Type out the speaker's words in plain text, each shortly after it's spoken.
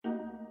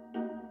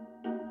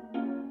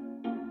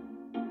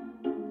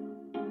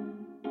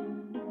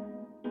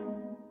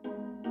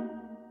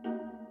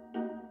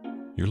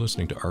You're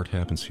listening to Art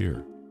Happens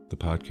Here, the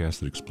podcast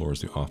that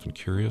explores the often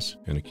curious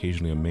and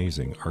occasionally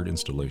amazing art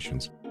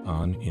installations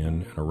on, in,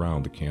 and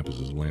around the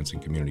campuses of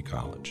Lansing Community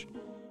College.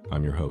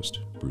 I'm your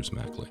host, Bruce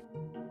McGaughey.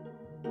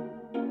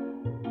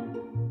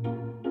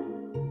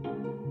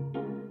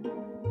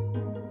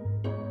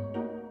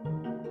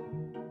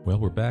 Well,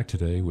 we're back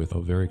today with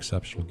a very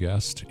exceptional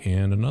guest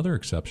and another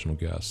exceptional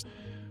guest.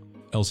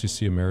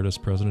 LCC Emeritus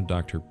President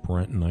Dr.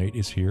 Brent Knight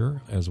is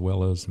here, as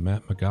well as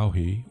Matt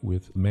McGaughey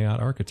with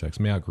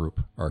Mayotte Group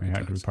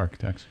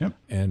Architects. Yep.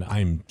 And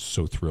I'm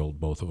so thrilled,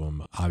 both of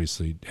them,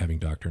 obviously having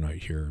Dr.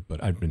 Knight here,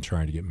 but I've been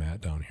trying to get Matt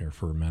down here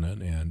for a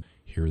minute, and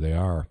here they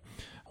are.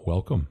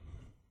 Welcome,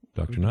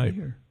 Dr. Knight.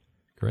 Here.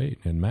 Great.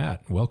 And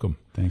Matt, welcome.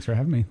 Thanks for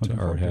having me. To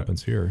Art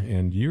Happens Here.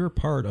 And you're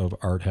part of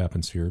Art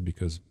Happens Here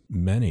because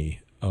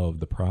many of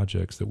the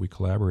projects that we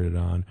collaborated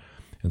on,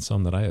 and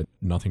some that I had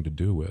nothing to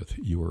do with,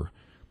 you were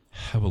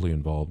heavily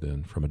involved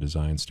in from a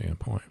design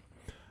standpoint.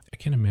 I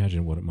can't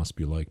imagine what it must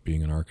be like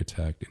being an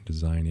architect and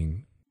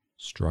designing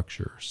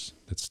structures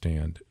that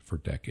stand for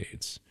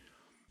decades,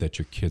 that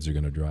your kids are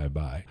going to drive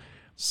by.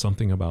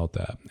 Something about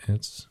that. And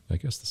it's, I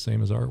guess, the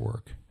same as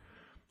artwork.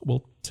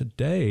 Well,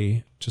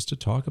 today, just to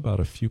talk about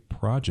a few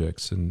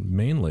projects and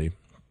mainly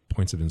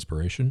points of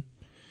inspiration,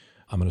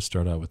 I'm going to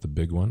start out with the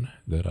big one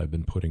that I've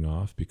been putting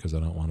off because I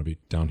don't want to be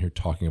down here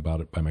talking about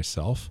it by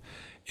myself,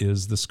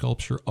 is the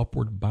sculpture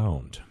Upward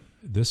Bound.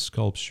 This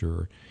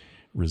sculpture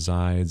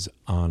resides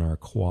on our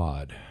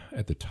quad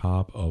at the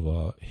top of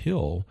a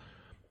hill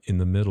in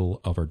the middle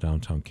of our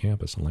downtown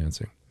campus in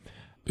Lansing.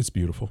 It's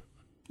beautiful.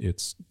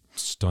 It's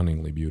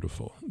stunningly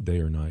beautiful, day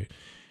or night.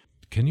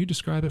 Can you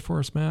describe it for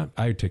us, Matt?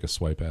 I'd take a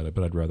swipe at it,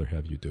 but I'd rather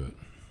have you do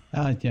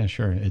it. Yeah,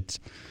 sure.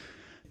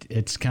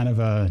 It's kind of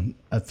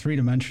a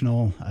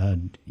three-dimensional,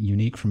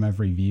 unique from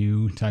every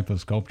view type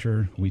of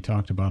sculpture. We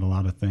talked about a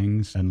lot of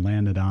things and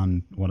landed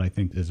on what I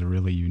think is a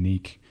really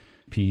unique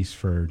piece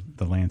for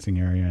the Lansing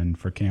area and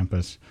for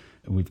campus.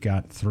 We've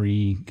got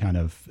three kind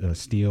of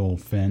steel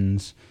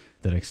fins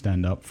that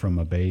extend up from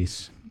a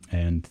base,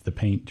 and the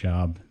paint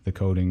job, the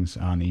coatings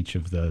on each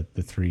of the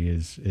three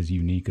is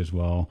unique as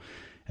well.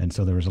 And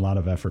so there was a lot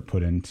of effort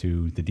put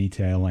into the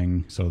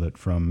detailing so that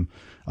from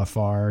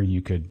afar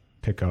you could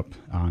pick up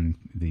on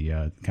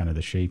the kind of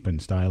the shape and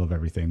style of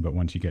everything. But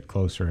once you get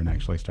closer and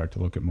actually start to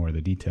look at more of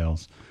the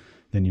details,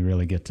 then you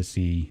really get to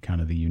see kind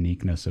of the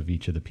uniqueness of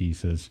each of the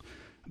pieces.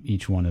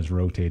 Each one is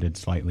rotated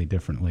slightly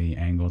differently,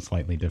 angled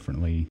slightly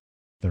differently.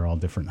 They're all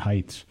different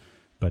heights.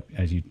 But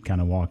as you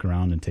kind of walk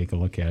around and take a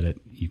look at it,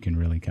 you can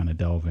really kind of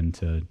delve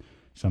into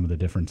some of the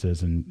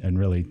differences. And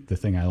really the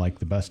thing I like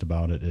the best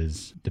about it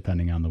is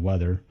depending on the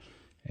weather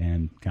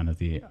and kind of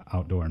the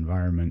outdoor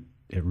environment,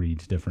 it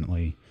reads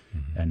differently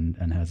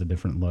and has a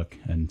different look.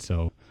 And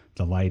so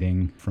the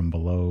lighting from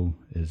below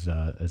is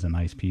a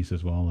nice piece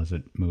as well as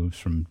it moves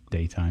from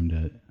daytime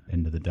to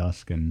into the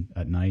dusk and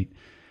at night.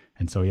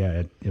 And so,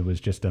 yeah, it was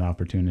just an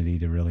opportunity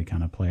to really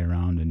kind of play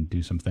around and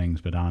do some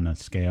things, but on a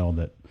scale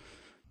that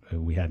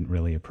we hadn't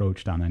really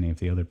approached on any of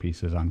the other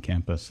pieces on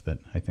campus that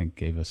I think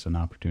gave us an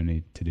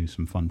opportunity to do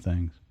some fun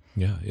things.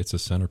 Yeah, it's a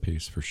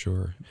centerpiece for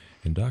sure.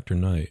 And Dr.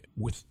 Knight,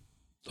 with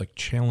like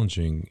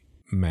challenging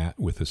Matt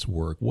with this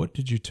work, what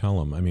did you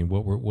tell him? I mean,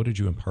 what did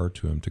you impart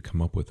to him to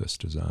come up with this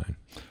design?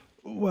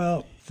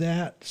 Well,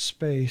 that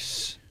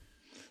space,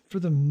 for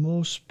the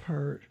most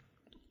part,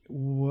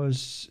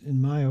 was,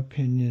 in my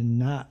opinion,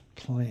 not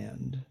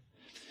planned.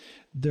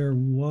 There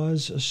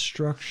was a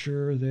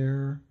structure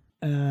there,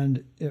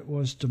 and it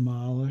was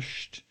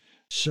demolished.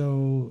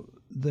 So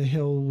the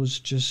hill was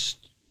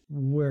just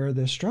where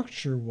the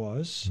structure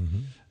was,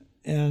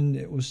 and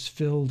it was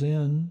filled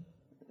in.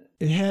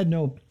 It had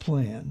no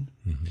plan.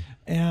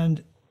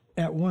 And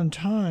at one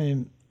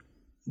time,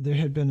 there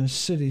had been a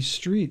city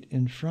street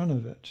in front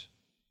of it.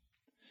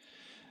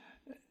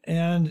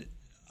 And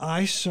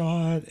I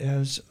saw it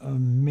as a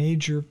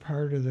major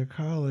part of the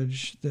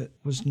college that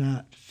was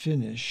not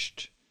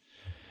finished.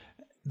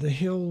 The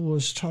hill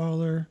was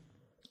taller.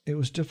 It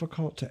was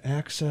difficult to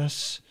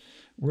access.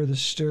 Where the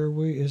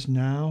stairway is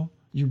now,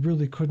 you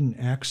really couldn't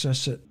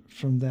access it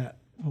from that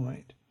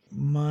point.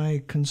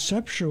 My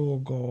conceptual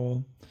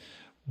goal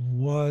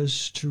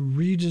was to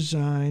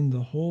redesign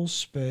the whole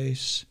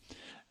space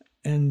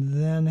and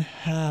then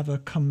have a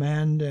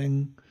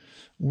commanding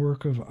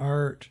work of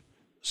art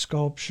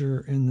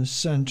sculpture in the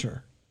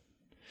center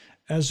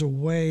as a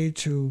way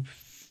to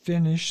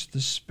finish the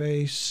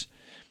space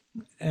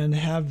and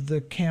have the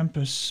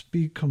campus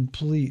be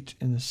complete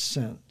in a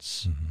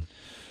sense.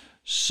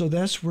 So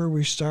that's where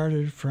we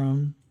started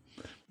from.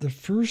 The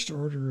first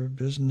order of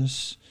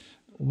business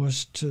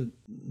was to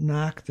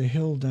knock the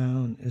hill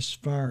down as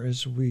far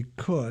as we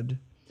could.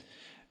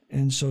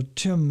 And so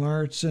Tim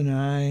Martz and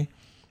I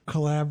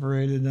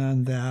collaborated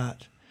on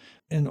that.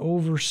 And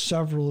over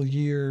several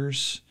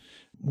years,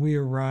 we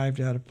arrived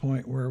at a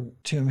point where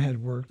Tim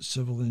had worked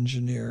civil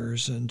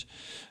engineers.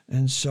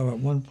 And so at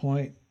one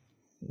point,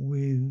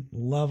 we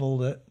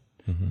leveled it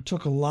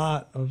Took a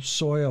lot of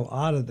soil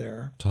out of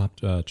there.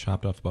 Chopped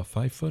off about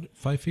 5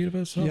 feet of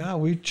it. So? Yeah,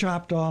 we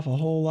chopped off a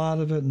whole lot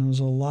of it, and there was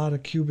a lot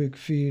of cubic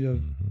feet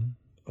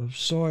of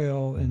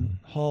soil, and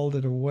hauled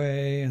it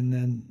away, and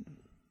then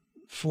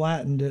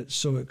flattened it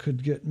so it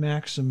could get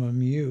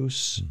maximum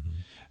use.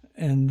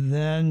 And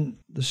then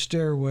the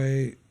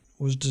stairway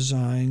was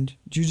designed.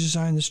 Did you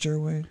design the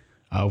stairway?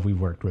 We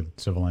worked with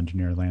civil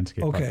engineer,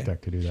 landscape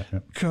architect to do that.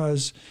 Yep.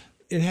 Because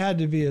it had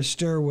to be a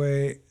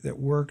stairway that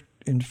worked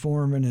in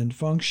form and in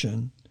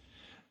function.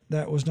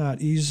 That was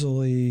not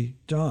easily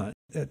done.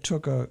 It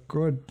took a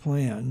good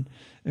plan.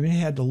 I mean, it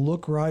had to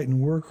look right and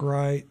work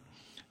right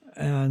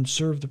and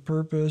serve the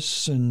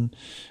purpose, and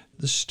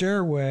the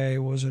stairway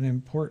was an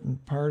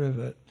important part of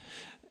it.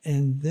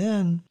 And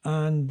then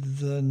on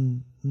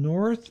the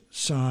north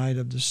side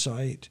of the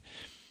site,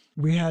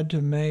 we had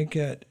to make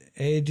it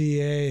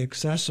ADA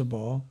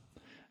accessible.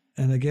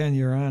 And again,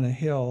 you're on a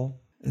hill,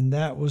 and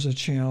that was a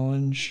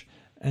challenge.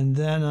 And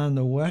then on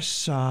the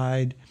west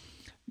side,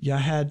 you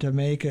had to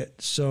make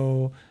it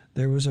so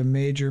there was a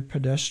major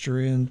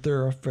pedestrian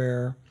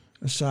thoroughfare,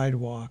 a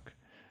sidewalk,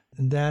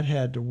 and that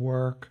had to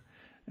work.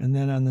 And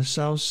then on the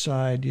south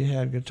side, you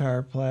had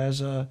Guitar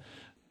Plaza,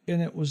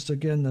 and it was,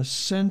 again, the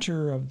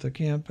center of the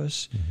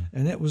campus,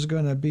 and it was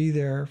going to be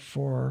there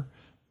for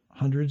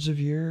hundreds of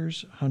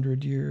years,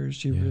 100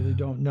 years, you really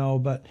don't know,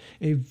 but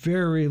a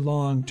very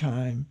long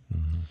time.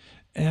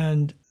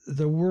 And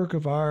the work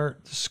of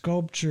art, the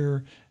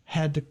sculpture,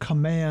 had to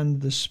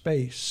command the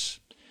space.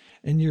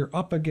 And you're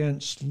up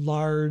against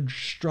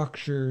large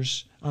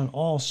structures on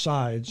all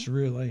sides,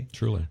 really.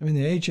 Truly. I mean,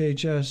 the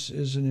HHS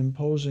is an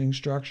imposing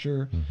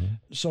structure.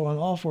 So on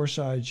all four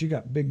sides, you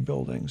got big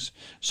buildings.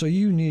 So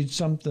you need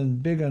something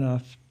big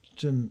enough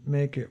to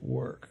make it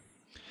work.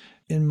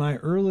 In my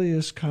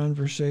earliest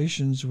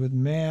conversations with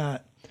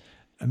Matt,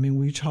 I mean,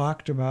 we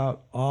talked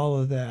about all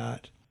of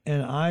that.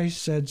 And I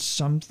said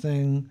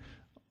something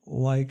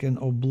like an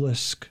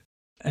obelisk.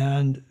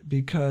 And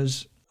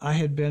because I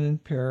had been in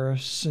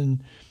Paris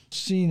and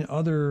seen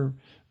other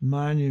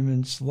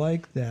monuments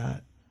like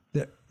that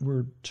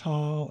were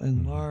tall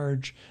and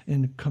large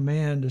and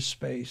command a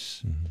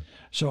space.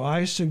 So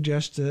I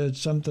suggested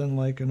something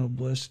like an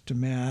obelisk to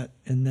Matt,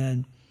 and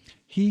then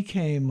he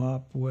came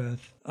up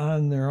with,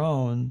 on their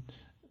own,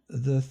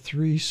 the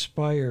 3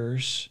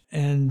 spires,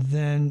 and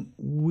then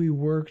we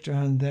worked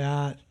on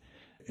that.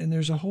 And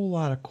there's a whole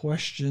lot of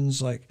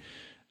questions like,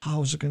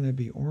 how's it going to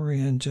be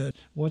oriented?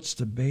 What's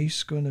the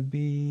base going to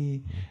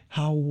be?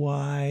 How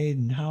wide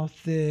and how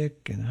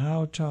thick and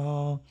how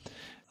tall?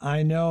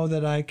 I know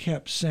that I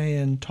kept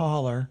saying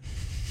taller.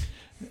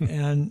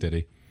 And Did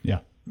he? Yeah.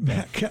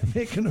 Matt kept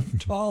making them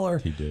taller.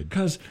 He did.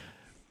 Because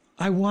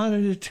I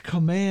wanted it to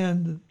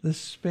command the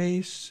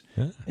space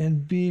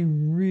and be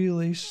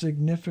really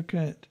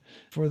significant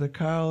for the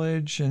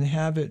college and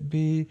have it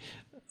be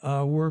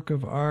a work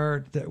of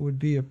art that would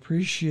be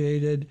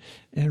appreciated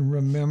and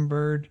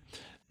remembered.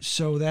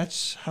 So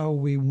that's how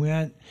we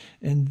went.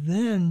 And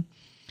then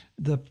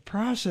the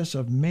process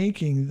of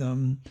making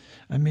them,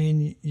 I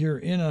mean, you're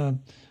in a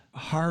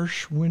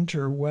harsh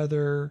winter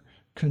weather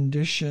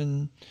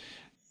condition.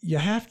 You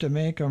have to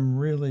make them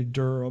really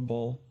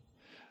durable.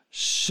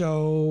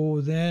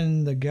 So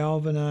then the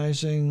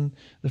galvanizing,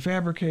 the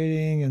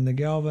fabricating and the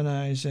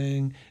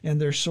galvanizing,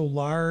 and they're so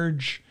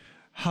large,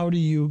 how do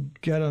you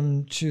get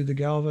them to the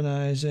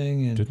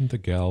galvanizing? And Didn't the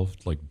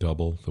galv like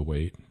double the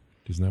weight?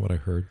 Isn't that what I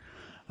heard?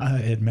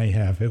 It may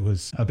have. It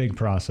was a big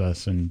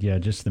process, and yeah,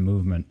 just the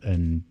movement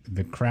and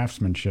the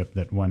craftsmanship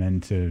that went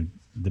into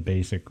the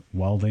basic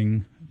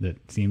welding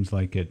that seems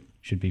like it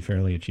should be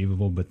fairly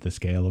achievable, but the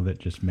scale of it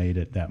just made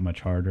it that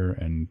much harder,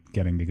 and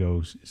getting to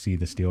go see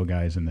the steel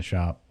guys in the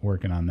shop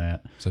working on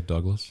that. Is that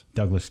Douglas?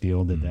 Douglas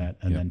Steel did that,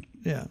 and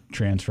then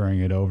transferring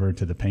it over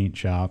to the paint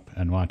shop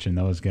and watching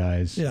those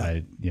guys.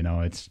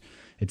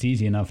 It's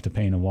easy enough to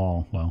paint a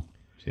wall. Well,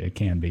 it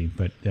can be,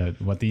 but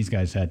what these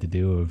guys had to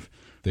do of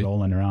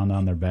rolling around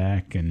on their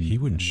back. And he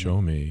wouldn't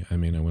show me. I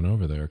mean, I went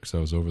over there because I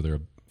was over there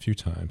a few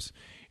times,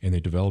 and they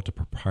developed a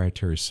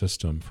proprietary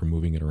system for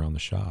moving it around the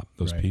shop,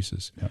 those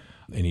pieces. Yep.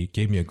 And he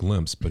gave me a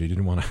glimpse, but he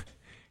didn't want to,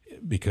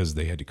 because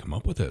they had to come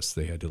up with this.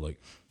 They had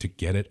to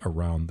get it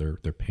around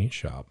their paint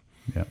shop.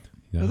 Yeah.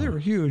 Well, they were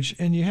huge,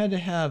 and you had to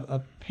have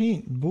a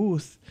paint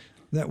booth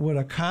that would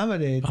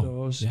accommodate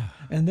those. Yeah.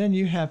 And then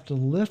you have to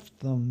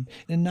lift them.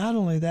 And not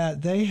only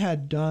that, they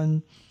had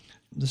done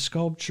the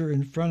sculpture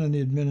in front of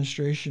the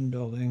administration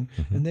building,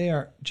 and they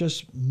are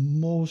just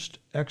most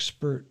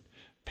expert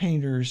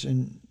painters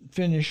and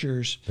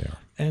finishers. They are.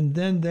 And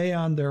then they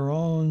on their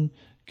own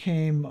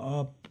came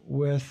up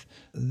with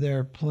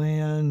their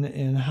plan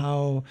and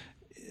how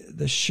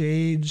the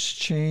shades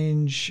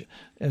change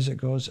as it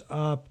goes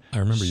up. I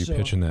remember you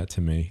pitching that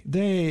to me.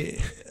 They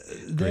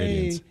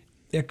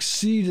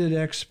exceeded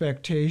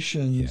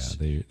expectations.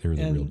 Yeah, they were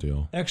the real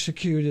deal.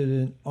 Executed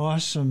an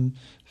awesome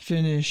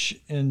finish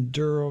and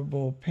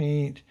durable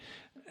paint,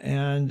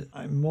 and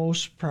I'm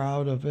most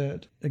proud of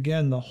it.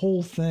 Again, the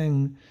whole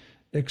thing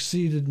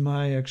exceeded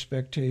my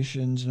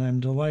expectations, and I'm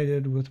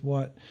delighted with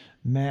what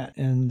Matt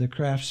and the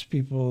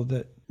craftspeople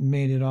that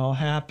made it all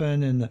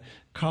happen, and the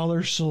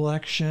color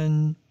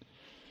selection.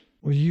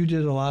 Well, you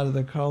did a lot of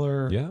the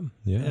color. Yeah.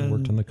 I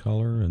worked on the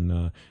color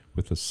and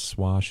with the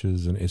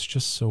swashes, and it's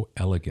just so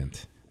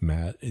elegant,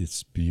 Matt.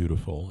 It's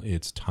beautiful.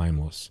 It's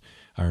timeless.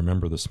 I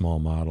remember the small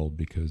model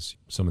because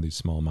some of these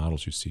small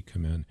models you see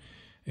come in,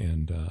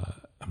 and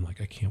I'm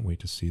like, I can't wait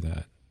to see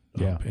that.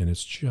 Yeah. And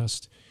it's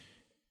just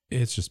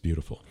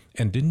beautiful.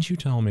 And didn't you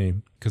tell me,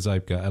 because I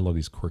love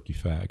these quirky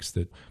facts,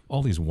 that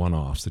all these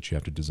one-offs that you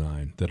have to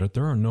design, that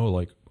there are no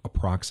like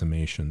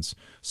approximations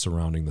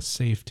surrounding the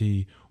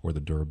safety or the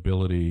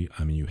durability.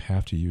 I mean, you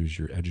have to use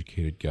your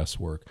educated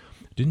guesswork.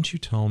 Didn't you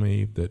tell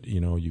me that,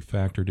 you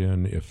factored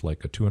in if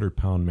like a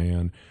 200-pound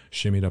man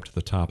shimmied up to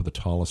the top of the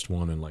tallest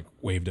one and like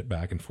waved it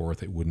back and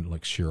forth, it wouldn't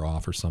like shear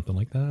off or something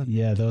like that?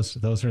 Yeah,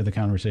 those are the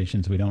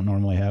conversations we don't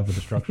normally have with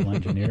a structural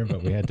engineer,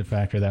 but we had to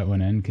factor that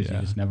one in because you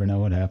just never know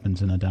what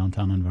happens in a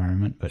downtown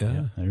environment. But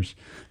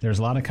there's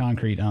a lot of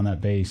concrete on that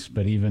base,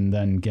 but even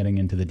then getting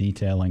into the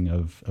detailing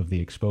of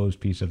the exposed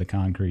piece of the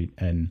concrete,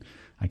 and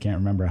I can't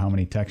remember how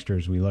many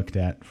textures we looked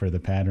at for the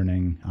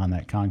patterning on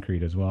that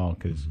concrete as well,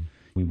 because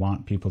we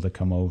want people to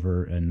come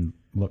over and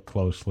look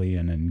closely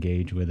and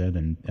engage with it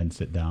and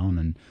sit down.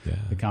 And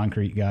the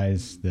concrete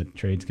guys, the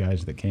trades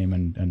guys that came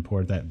and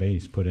poured that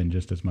base put in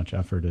just as much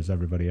effort as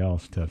everybody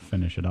else to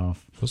finish it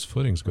off. Those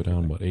footings go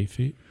down, 8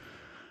 feet?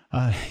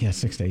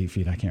 6 to 8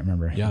 feet. I can't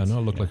remember. Yeah, no,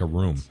 it looked like a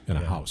room in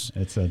a house.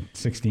 It's a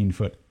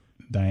 16-foot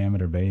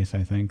diameter base,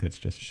 I think. It's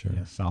just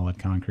solid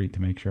concrete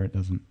to make sure it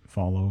doesn't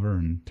fall over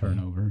and turn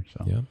over.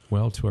 So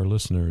Well, to our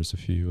listeners,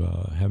 if you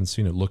haven't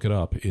seen it, look it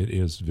up. It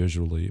is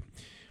visually,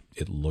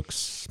 it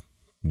looks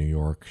New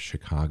York,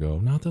 Chicago.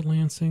 Not that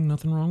Lansing,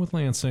 nothing wrong with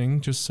Lansing.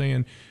 Just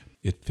saying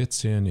it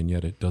fits in, and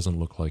yet it doesn't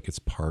look like it's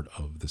part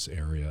of this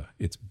area.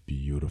 It's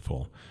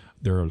beautiful.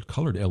 There are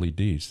colored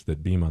LEDs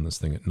that beam on this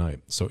thing at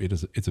night. So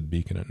it's a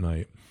beacon at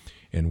night.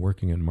 And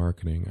working in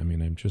marketing, I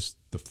mean, I'm just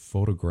the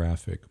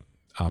photographic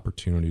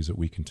opportunities that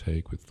we can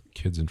take with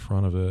kids in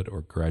front of it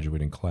or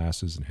graduating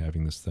classes and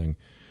having this thing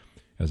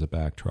as a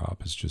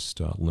backdrop is just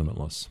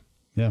limitless.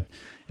 Yeah,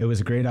 it was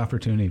a great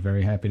opportunity.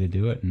 Very happy to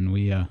do it, and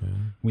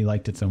we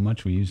liked it so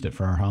much we used it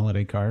for our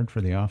holiday card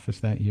for the office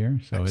that year.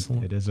 So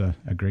it is a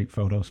great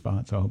photo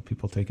spot. So I hope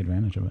people take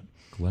advantage of it.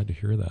 Glad to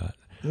hear that.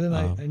 Then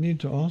I need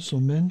to also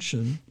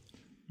mention,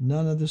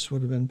 none of this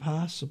would have been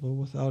possible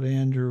without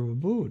Andrew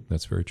Abood.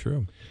 That's very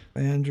true.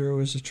 Andrew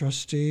is a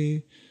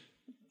trustee,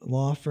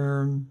 law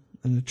firm,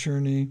 an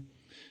attorney,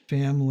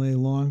 family,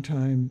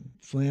 longtime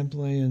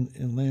family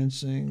in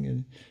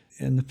Lansing,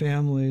 and the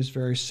family is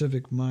very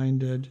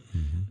civic-minded.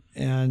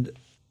 And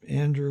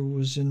Andrew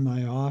was in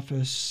my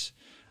office.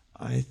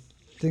 I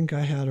think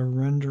I had a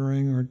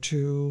rendering or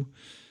two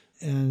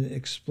and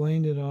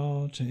explained it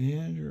all to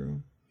Andrew.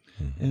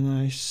 And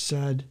I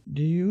said,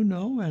 do you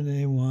know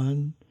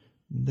anyone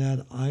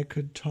that I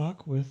could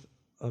talk with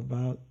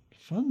about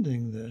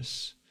funding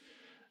this?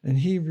 And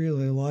he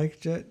really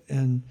liked it.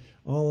 And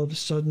all of a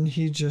sudden,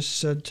 he just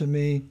said to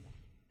me,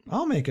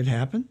 I'll make it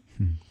happen.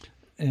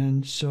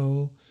 And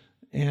so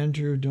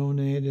Andrew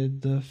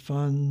donated the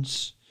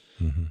funds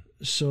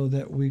so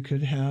that we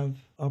could have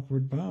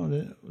Upward Bound.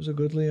 It was a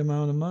goodly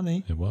amount of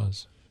money. It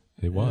was.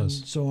 And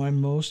so I'm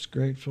most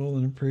grateful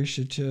and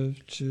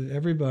appreciative to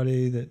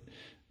everybody that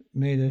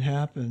made it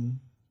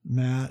happen.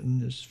 Matt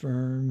and his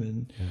firm,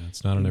 and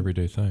it's not an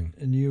everyday thing.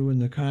 And you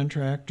and the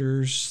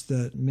contractors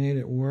that made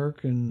it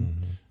work.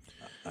 And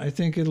I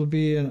think it'll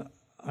be an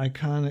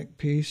iconic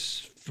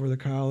piece for the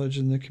college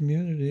and the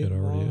community. It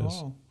already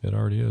is. It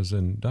already is.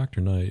 And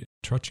Dr. Knight,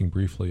 touching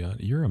briefly on,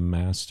 you're a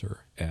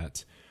master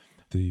at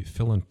the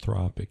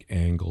philanthropic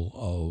angle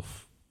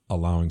of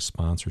allowing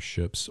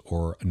sponsorships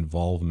or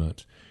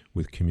involvement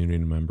with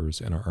community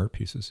members in our art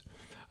pieces.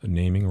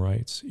 Naming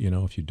rights,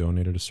 if you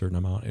donated a certain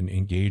amount, and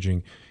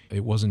engaging,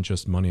 it wasn't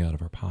just money out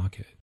of our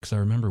pocket. Because I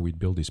remember we'd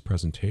build these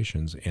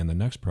presentations, and the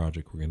next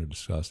project we're going to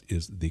discuss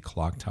is the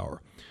clock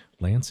tower.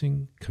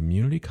 Lansing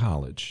Community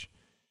College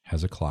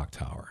has a clock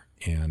tower,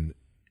 and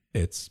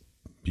it's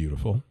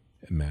beautiful.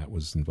 Matt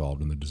was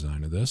involved in the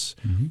design of this,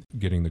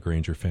 getting the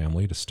Granger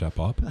family to step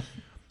up.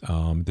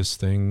 This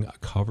thing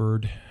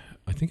covered,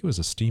 I think it was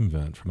a steam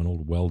vent from an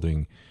old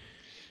welding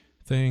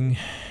thing.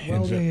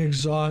 Welding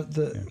exhaust.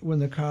 When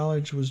the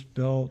college was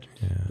built,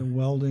 the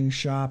welding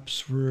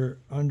shops were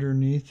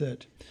underneath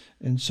it,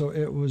 and so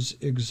it was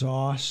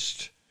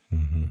exhaust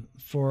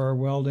for our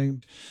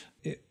welding.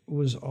 It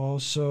was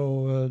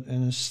also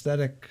an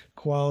aesthetic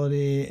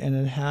quality, and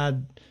it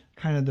had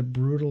kind of the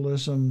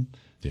brutalism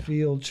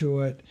feel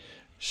to it.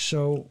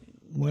 So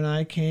when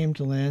I came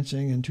to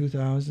Lansing in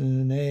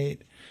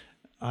 2008,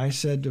 I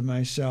said to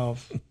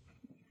myself,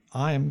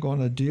 I am going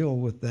to deal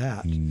with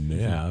that.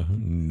 Yeah,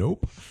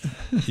 nope.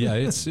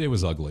 It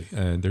was ugly,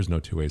 and there's no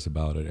two ways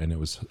about it. And it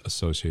was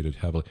associated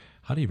heavily.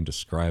 How do you even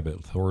describe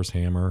it? Thor's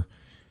hammer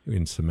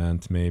in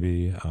cement,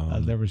 maybe.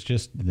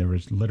 There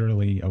was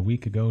literally a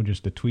week ago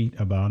just a tweet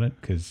about it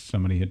because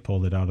somebody had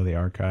pulled it out of the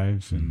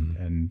archives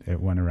and it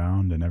went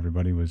around and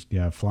everybody was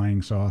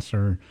flying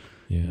saucer.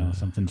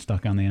 something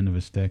stuck on the end of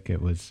a stick.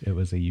 It was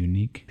a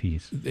unique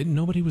piece.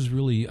 Nobody was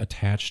really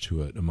attached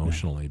to it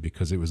emotionally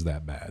because it was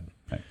that bad.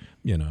 Right.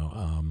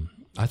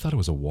 I thought it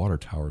was a water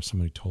tower.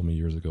 Somebody told me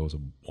years ago it was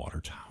a water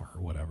tower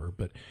or whatever.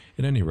 But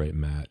at any rate,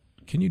 Matt,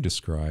 can you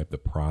describe the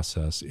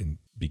process in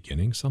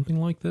beginning something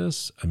like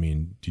this? I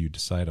mean, do you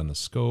decide on the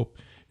scope?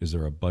 Is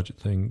there a budget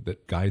thing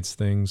that guides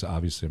things?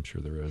 Obviously, I'm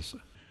sure there is.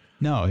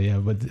 No, yeah,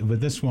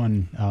 with this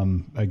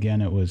one,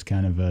 again, it was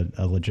kind of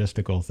a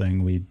logistical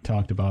thing. We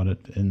talked about it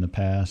in the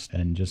past,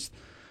 and just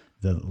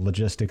the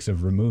logistics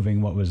of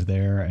removing what was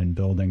there and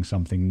building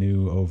something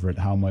new over it.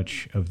 How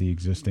much of the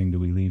existing do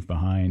we leave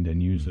behind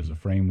and use as a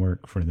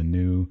framework for the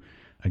new?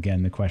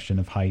 Again, the question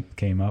of height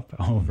came up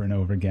over and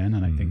over again,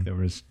 and I think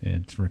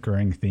it's a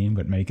recurring theme,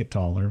 but make it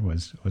taller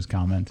was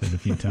commented a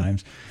few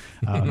times.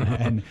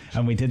 And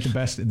we did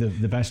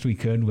the best we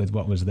could with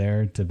what was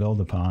there to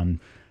build upon.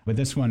 With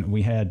this one,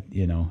 we had,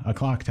 a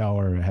clock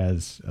tower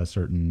has a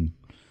certain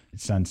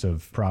sense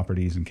of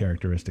properties and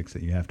characteristics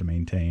that you have to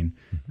maintain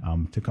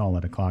to call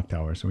it a clock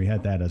tower. So we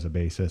had that as a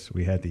basis.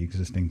 We had the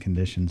existing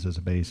conditions as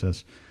a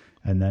basis.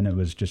 And then it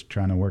was just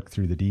trying to work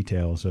through the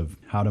details of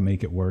how to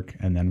make it work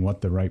and then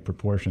what the right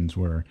proportions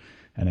were.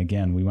 And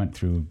again, we went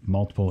through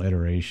multiple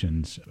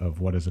iterations of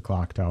what does a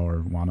clock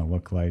tower want to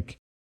look like.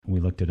 We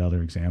looked at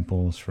other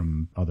examples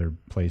from other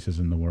places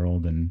in the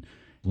world and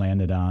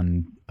landed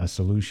on a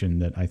solution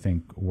that I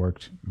think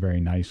worked very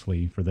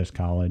nicely for this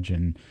college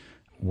and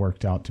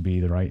worked out to be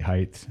the right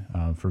height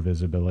for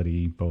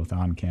visibility, both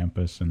on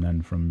campus and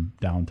then from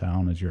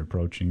downtown as you're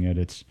approaching it.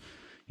 It's,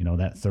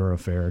 that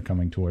thoroughfare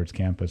coming towards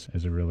campus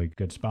is a really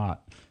good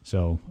spot.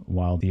 So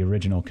while the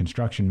original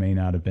construction may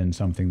not have been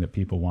something that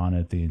people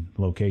wanted, the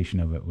location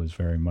of it was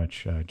very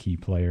much a key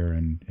player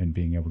in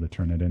being able to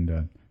turn it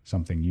into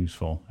something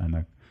useful. And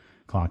the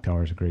clock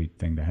tower is a great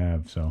thing to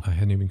have. So I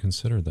hadn't even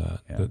considered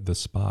that. Yeah. The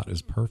spot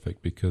is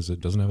perfect because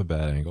it doesn't have a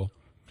bad angle.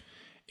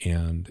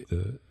 And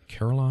the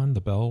carillon,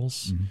 the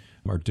bells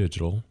are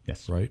digital,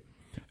 yes, right?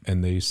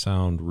 And they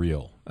sound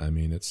real. I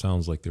mean, it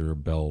sounds like there are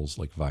bells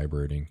like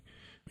vibrating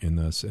in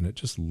this, and it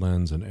just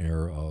lends an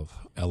air of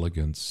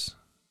elegance,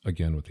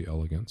 again with the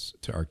elegance,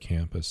 to our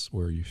campus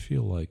where you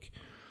feel like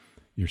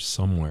you're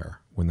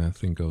somewhere when that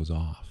thing goes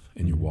off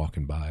and you're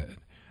walking by it.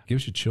 It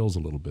gives you chills a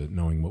little bit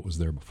knowing what was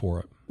there before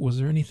it. Was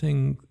there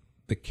anything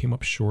that came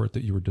up short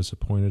that you were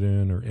disappointed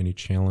in, or any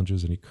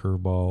challenges, any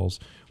curveballs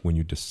when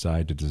you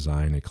decide to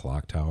design a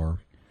clock tower?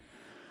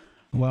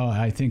 Well,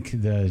 I think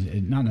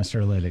not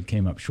necessarily that it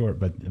came up short,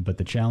 but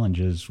the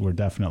challenges were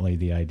definitely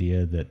the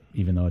idea that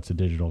even though it's a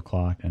digital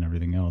clock and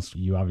everything else,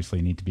 you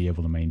obviously need to be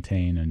able to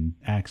maintain and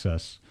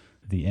access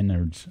the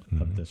innards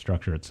of the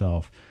structure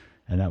itself.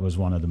 And that was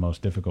one of the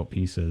most difficult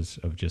pieces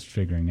of just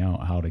figuring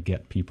out how to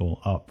get people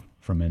up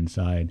from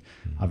inside.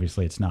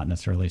 Obviously, it's not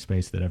necessarily a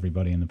space that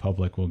everybody in the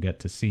public will get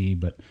to see,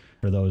 but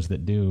for those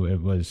that do,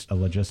 it was a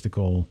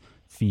logistical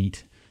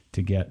feat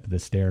to get the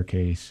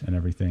staircase and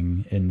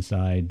everything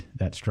inside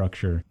that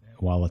structure,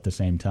 while at the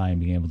same time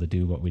being able to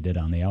do what we did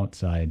on the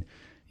outside.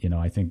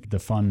 I think the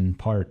fun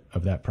part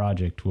of that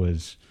project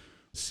was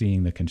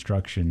seeing the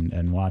construction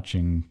and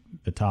watching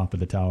the top of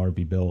the tower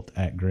be built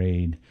at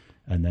grade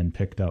and then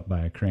picked up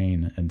by a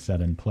crane and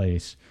set in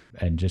place,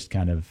 and just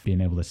kind of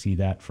being able to see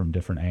that from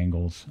different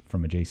angles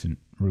from adjacent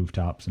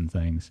rooftops and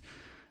things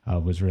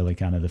was really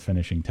kind of the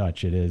finishing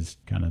touch. It is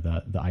kind of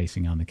the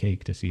icing on the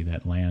cake to see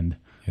that land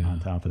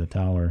on top of the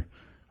tower.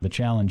 The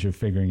challenge of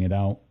figuring it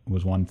out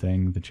was one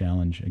thing. The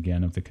challenge,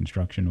 again, of the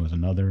construction was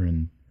another,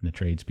 and the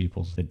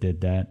tradespeople that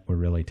did that were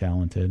really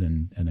talented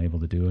and able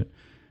to do it.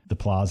 The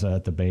plaza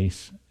at the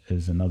base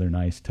is another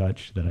nice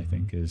touch that I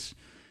think is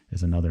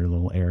another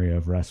little area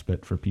of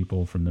respite for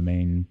people from the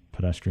main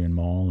pedestrian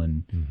mall,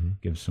 and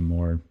gives some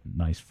more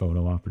nice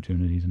photo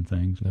opportunities and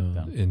things.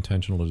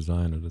 Intentional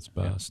design at its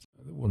best. Yeah.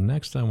 Well,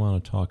 next I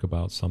want to talk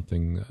about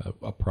something,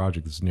 a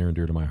project that's near and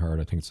dear to my heart.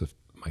 I think it's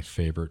my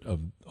favorite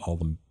of all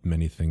the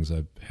many things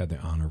I've had the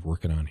honor of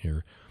working on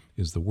here,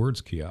 is the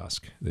Words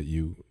Kiosk that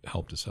you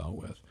helped us out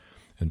with.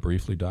 And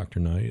briefly, Dr.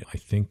 Knight, I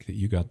think that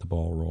you got the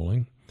ball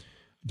rolling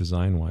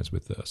design-wise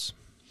with this.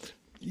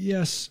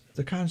 Yes,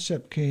 the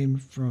concept came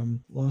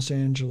from Los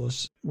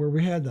Angeles, where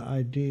we had the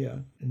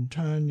idea, and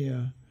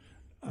Tanya,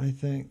 I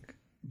think,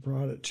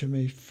 brought it to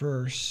me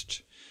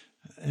first.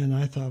 And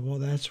I thought, well,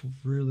 that's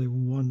really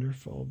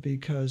wonderful,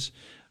 because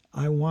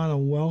I want to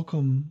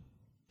welcome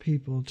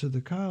people to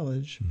the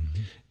college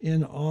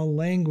in all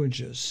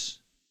languages,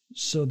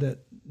 so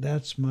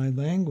that's my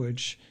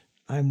language.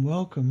 I'm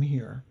welcome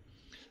here.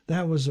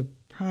 That was a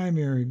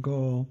primary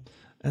goal.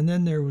 And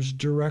then there was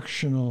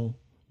directional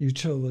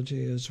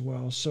utility as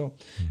well. So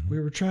we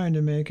were trying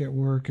to make it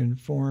work in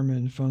form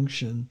and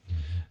function,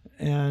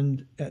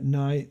 and at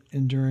night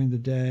and during the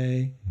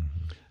day,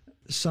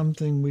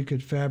 something we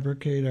could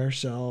fabricate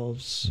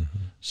ourselves.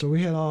 So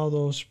we had all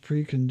those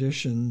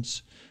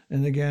preconditions.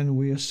 And again,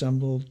 we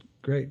assembled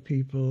great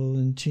people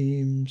and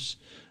teams,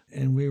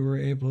 and we were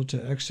able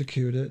to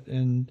execute it,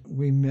 and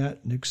we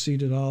met and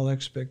exceeded all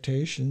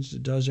expectations.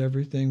 It does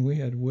everything we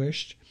had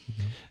wished.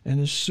 And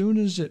as soon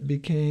as it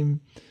became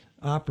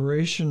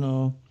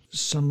operational,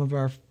 some of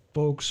our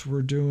folks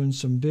were doing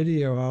some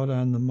video out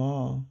on the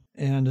mall,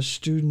 and a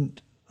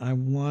student, I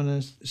want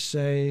to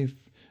say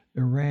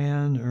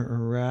Iran or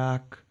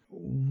Iraq,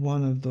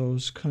 one of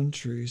those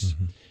countries,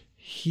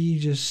 he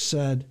just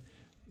said,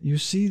 "You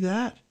see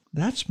that?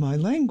 That's my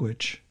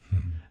language."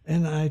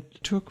 And I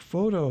took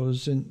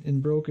photos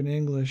in broken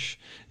English,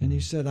 and he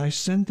said, "I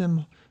sent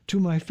them to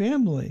my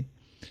family.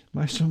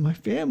 So my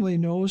family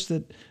knows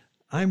that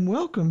I'm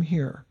welcome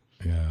here."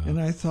 Yeah. And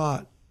I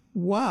thought,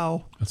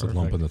 wow. That's a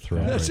lump in the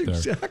throat That's right there.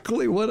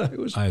 exactly what I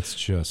was It's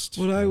just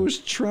I was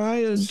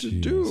trying to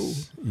do.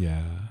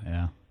 Yeah.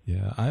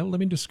 Let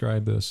me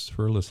describe this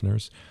for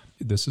listeners.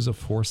 This is a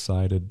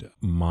 4-sided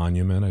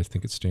monument. I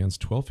think it stands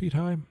 12 feet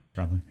high.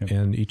 Probably. Yep.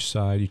 And each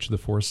of the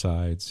 4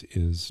 sides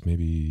is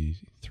maybe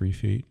 3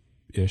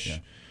 feet-ish. Yeah.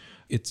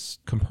 It's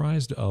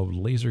comprised of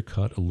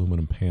laser-cut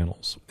aluminum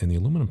panels. And the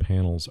aluminum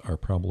panels are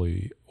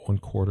probably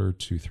 1/4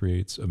 to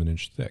 3/8 of an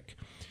inch thick.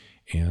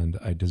 And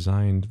I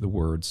designed the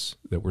words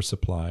that were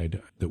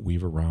supplied that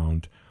weave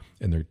around,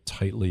 and they're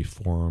tightly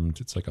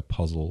formed. It's like a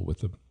puzzle with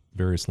the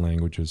various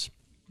languages,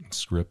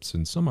 scripts,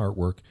 and some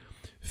artwork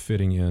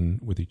fitting in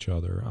with each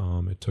other.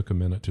 It took a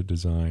minute to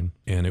design,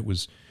 and it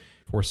was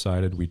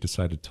 4-sided. We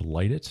decided to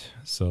light it,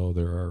 so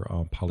there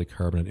are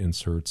polycarbonate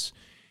inserts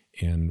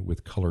and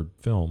with colored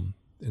film,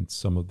 and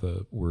some of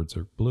the words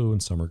are blue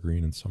and some are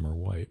green and some are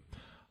white,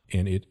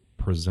 and it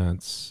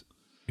presents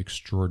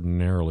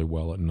extraordinarily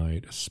well at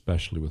night,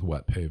 especially with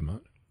wet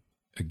pavement.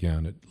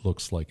 Again, it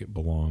looks like it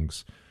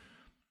belongs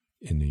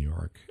in New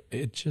York.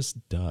 It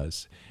just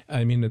does.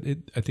 I mean,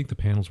 I think the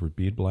panels were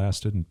bead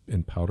blasted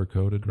and powder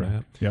coated,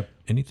 right? Yep.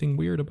 Anything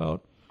weird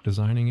about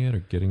designing it or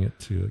getting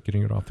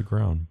it off the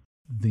ground?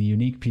 The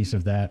unique piece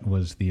of that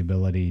was the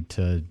ability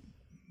to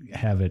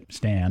have it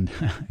stand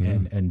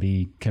and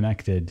be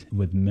connected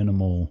with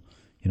minimal,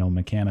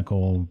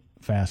 mechanical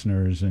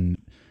fasteners, and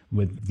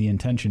with the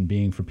intention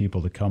being for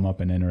people to come up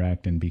and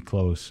interact and be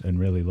close and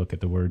really look at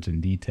the words in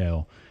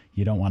detail.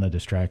 You don't want to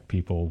distract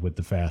people with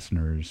the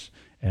fasteners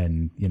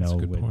and,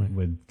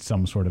 with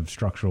some sort of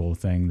structural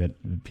thing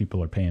that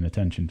people are paying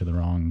attention to the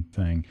wrong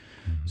thing.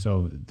 Mm-hmm.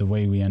 So the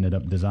way we ended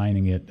up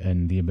designing it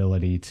and the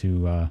ability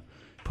to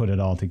put it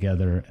all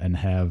together and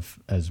have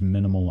as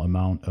minimal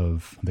amount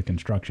of the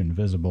construction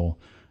visible,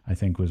 I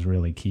think was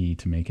really key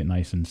to make it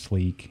nice and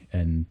sleek.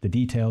 And the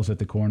details at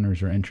the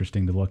corners are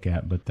interesting to look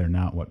at, but they're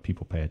not what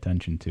people pay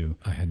attention to.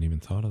 I hadn't even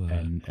thought of that.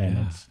 And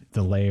it's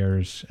the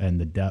layers and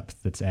the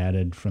depth that's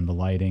added from the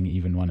lighting,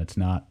 even when it's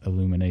not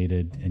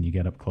illuminated and you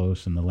get up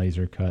close, and the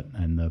laser cut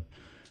and the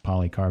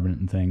polycarbonate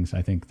and things.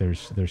 I think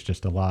there's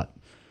just a lot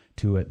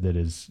to it that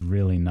is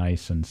really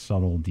nice and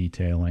subtle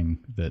detailing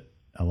that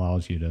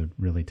allows you to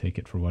really take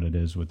it for what it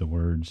is with the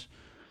words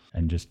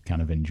and just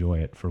kind of enjoy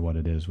it for what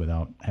it is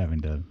without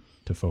having to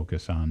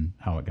focus on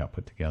how it got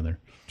put together.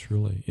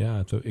 Truly.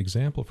 Yeah. The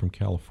example from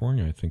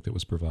California, I think, that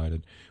was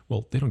provided,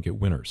 well, they don't get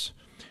winners.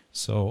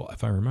 So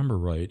if I remember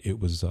right, it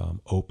was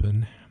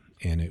open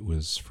and it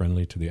was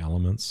friendly to the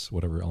elements,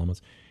 whatever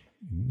elements.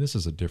 This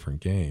is a different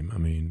game. I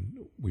mean,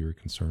 we were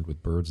concerned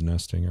with birds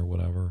nesting or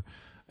whatever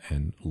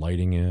and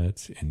lighting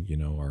it, and,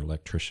 our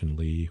electrician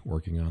Lee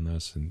working on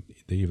this, and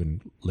they even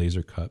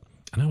laser cut.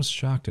 And I was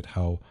shocked at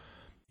how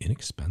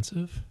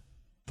inexpensive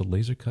the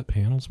laser cut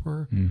panels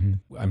were.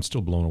 Mm-hmm. I'm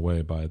still blown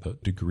away by the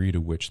degree to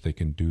which they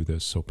can do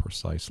this so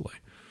precisely.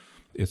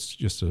 It's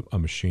just a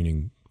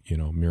machining,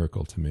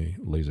 miracle to me.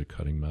 Laser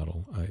cutting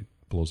metal, it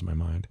blows my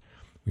mind.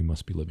 We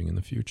must be living in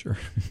the future.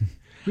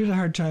 We had a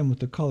hard time with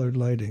the colored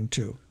lighting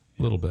too.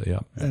 A little bit,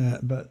 yeah.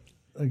 But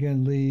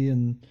again, Lee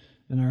and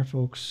our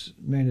folks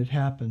made it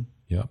happen.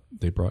 Yep,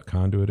 they brought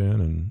conduit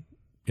in, and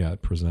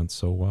it presents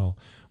so well.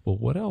 Well,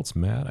 what else,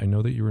 Matt? I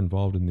know that you're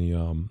involved in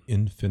the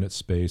infinite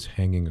space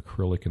hanging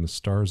acrylic in the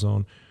Star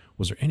Zone.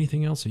 Was there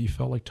anything else that you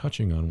felt like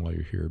touching on while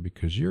you're here?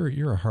 Because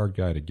you're a hard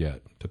guy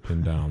to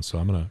pin down. So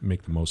I'm going to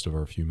make the most of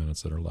our few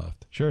minutes that are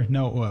left. Sure.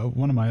 No,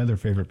 one of my other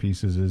favorite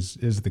pieces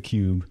is the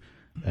cube.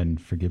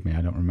 And forgive me,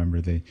 I don't remember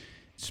the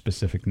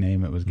specific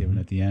name it was given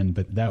at the end,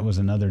 but that was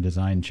another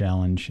design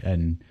challenge.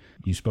 And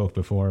you spoke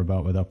before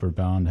about with Upward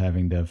Bound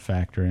having to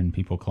factor in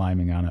people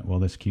climbing on it. Well,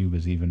 this cube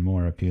is even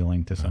more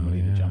appealing to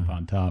somebody to jump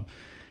on top.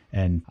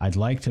 And I'd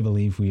like to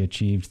believe we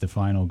achieved the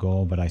final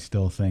goal, but I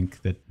still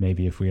think that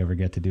maybe if we ever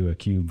get to do a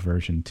cube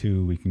version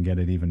 2, we can get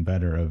it even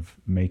better of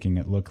making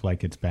it look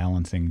like it's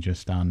balancing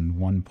just on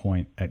one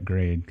point at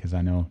grade. Because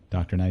I know,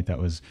 Dr. Knight, that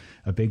was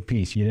a big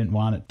piece. You didn't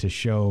want it to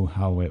show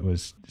how it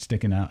was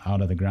sticking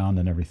out of the ground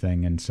and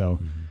everything. And so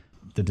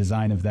the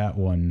design of that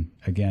one,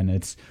 again,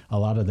 it's a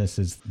lot of this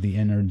is the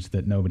innards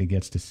that nobody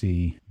gets to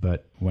see.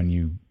 But when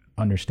you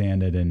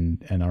understand it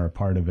and are a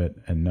part of it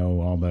and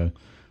know all the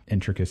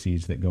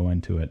intricacies that go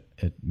into it,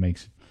 it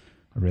makes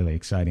a really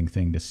exciting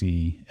thing to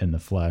see in the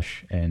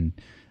flesh. And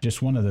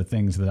just one of the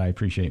things that I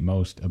appreciate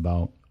most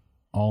about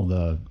all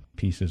the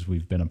pieces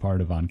we've been a part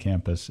of on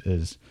campus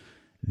is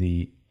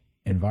the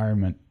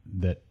environment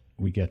that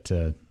we get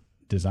to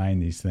design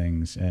these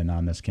things. And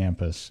on this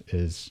campus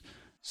is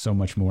so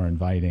much more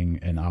inviting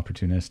and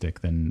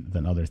opportunistic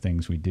than other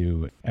things we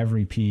do.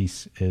 Every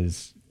piece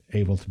is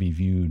able to be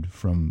viewed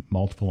from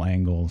multiple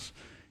angles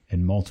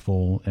in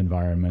multiple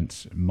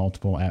environments,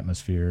 multiple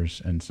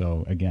atmospheres. And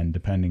so again,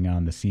 depending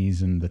on the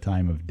season, the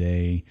time of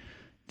day,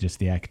 just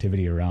the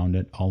activity around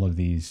it, all of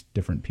these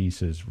different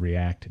pieces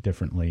react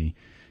differently.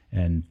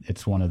 And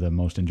it's one of the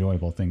most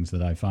enjoyable things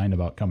that I find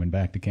about coming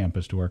back to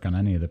campus to work on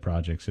any of the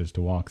projects is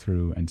to walk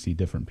through and see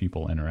different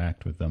people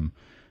interact with them,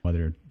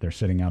 whether they're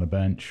sitting on a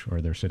bench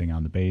or they're sitting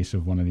on the base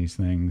of one of these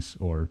things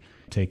or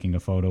taking a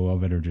photo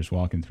of it or just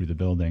walking through the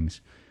buildings.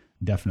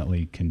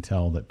 Definitely can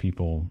tell that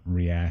people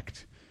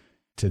react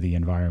to the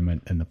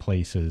environment and the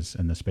places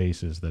and the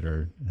spaces that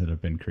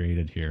have been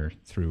created here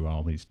through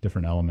all these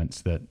different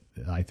elements that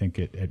I think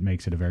it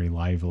makes it a very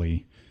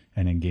lively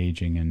and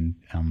engaging and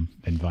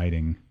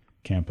inviting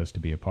campus to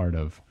be a part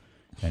of.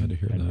 And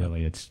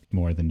really it's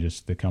more than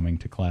just the coming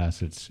to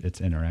class,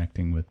 it's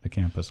interacting with the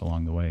campus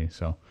along the way.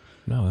 So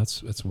no,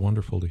 that's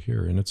wonderful to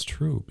hear. And it's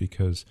true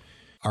because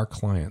our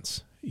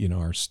clients,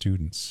 our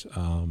students,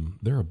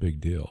 they're a big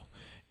deal.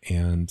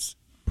 And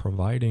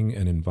providing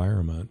an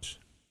environment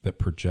that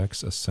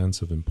projects a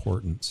sense of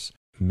importance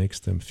makes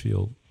them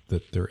feel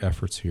that their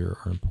efforts here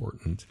are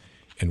important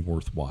and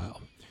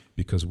worthwhile,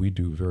 because we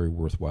do very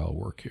worthwhile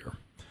work here.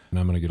 And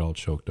I'm going to get all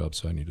choked up,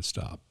 so I need to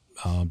stop.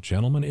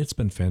 Gentlemen, it's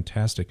been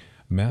fantastic.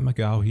 Matt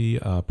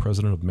McGaughey,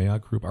 president of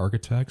Mayotte Group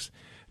Architects,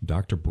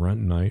 Dr. Brent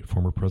Knight,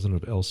 former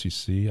president of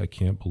LCC. I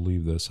can't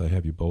believe this. I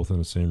have you both in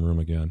the same room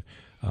again.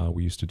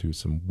 We used to do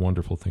some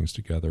wonderful things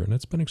together, and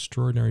it's been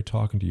extraordinary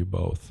talking to you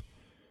both.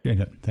 Thank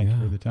you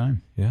for the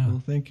time. Yeah.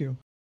 Well, thank you.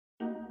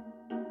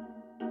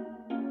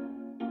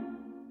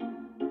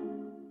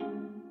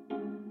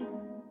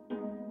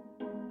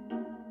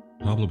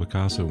 Pablo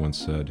Picasso once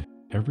said,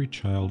 "Every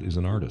child is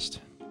an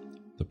artist.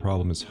 The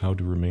problem is how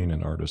to remain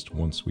an artist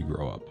once we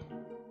grow up."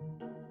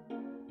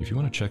 If you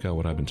want to check out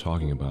what I've been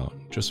talking about,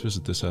 just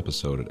visit this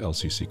episode at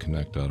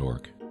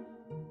lccconnect.org.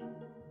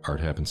 Art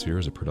Happens Here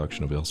is a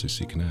production of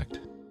LCC Connect.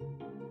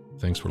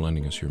 Thanks for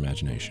lending us your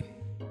imagination.